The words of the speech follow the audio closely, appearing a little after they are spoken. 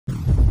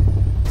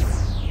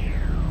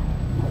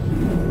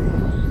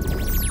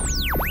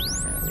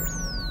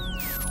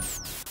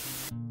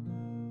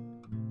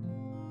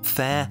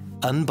Fair,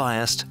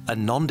 unbiased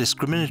and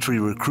non-discriminatory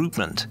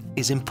recruitment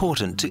is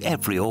important to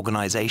every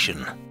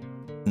organisation.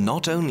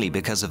 Not only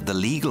because of the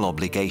legal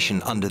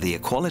obligation under the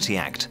Equality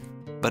Act,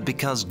 but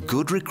because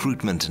good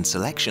recruitment and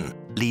selection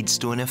leads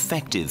to an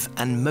effective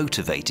and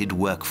motivated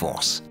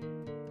workforce.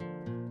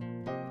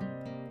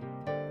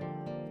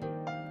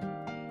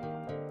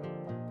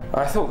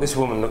 I thought this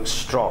woman looked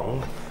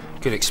strong,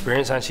 good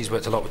experience, and she's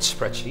worked a lot with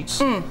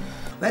spreadsheets.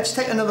 Let's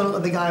take another look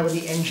at the guy with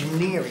the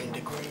engineering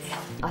degree.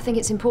 I think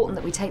it's important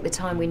that we take the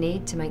time we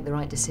need to make the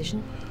right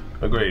decision.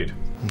 Agreed.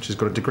 She's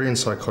got a degree in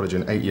psychology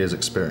and 8 years'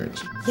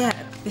 experience. Yeah,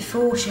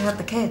 before she had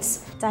the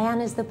kids.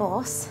 Diana's the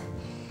boss,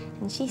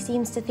 and she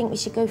seems to think we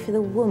should go for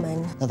the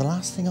woman. Now, the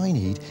last thing I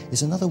need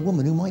is another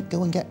woman who might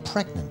go and get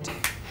pregnant.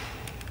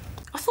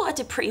 I thought I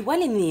did pretty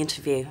well in the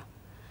interview.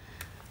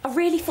 I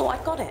really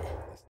thought I got it.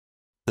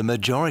 The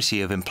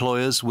majority of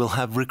employers will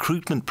have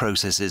recruitment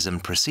processes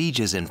and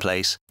procedures in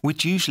place,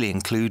 which usually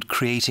include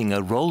creating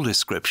a role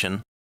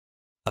description,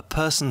 a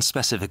person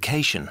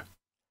specification,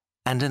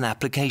 and an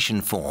application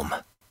form.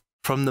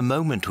 From the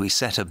moment we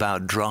set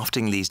about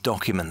drafting these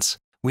documents,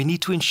 we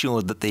need to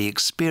ensure that the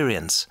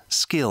experience,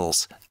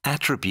 skills,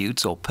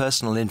 attributes or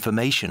personal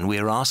information we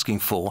are asking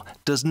for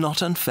does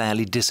not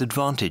unfairly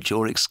disadvantage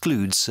or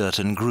exclude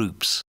certain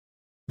groups.